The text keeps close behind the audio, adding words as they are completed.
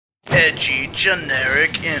Edgy,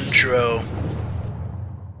 generic intro.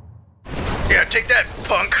 Yeah, take that,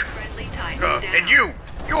 punk. And you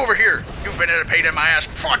over here. You've been in a pain in my ass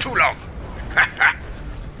for too long.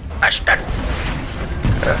 That's that.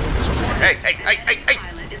 Hey.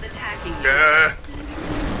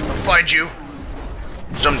 I'll find you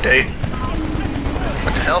someday.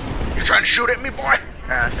 What the hell? You trying to shoot at me, boy?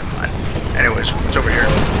 Never mind. Anyways, what's over here?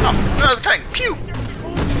 Oh, another thing. Pew!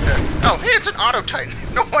 Oh, hey, it's an auto titan.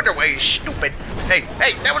 No wonder why he's stupid. Hey,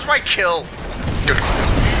 that was my kill.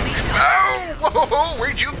 Oh, whoa,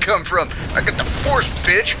 where'd you come from? I got the force,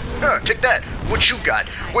 bitch. Take that. What you got?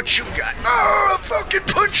 Oh, a fucking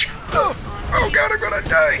punch. Oh God, I'm gonna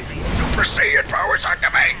die. Super Saiyan powers onto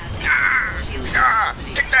me.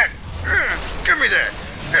 Take that. Give me that.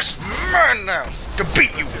 It's mine now to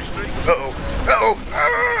beat you.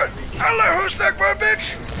 Hello, who's that, my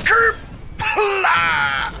bitch?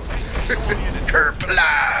 Kerpla!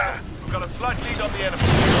 Kerpla! We've got a slight lead on the enemy.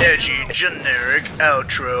 Edgy, generic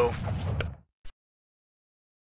outro.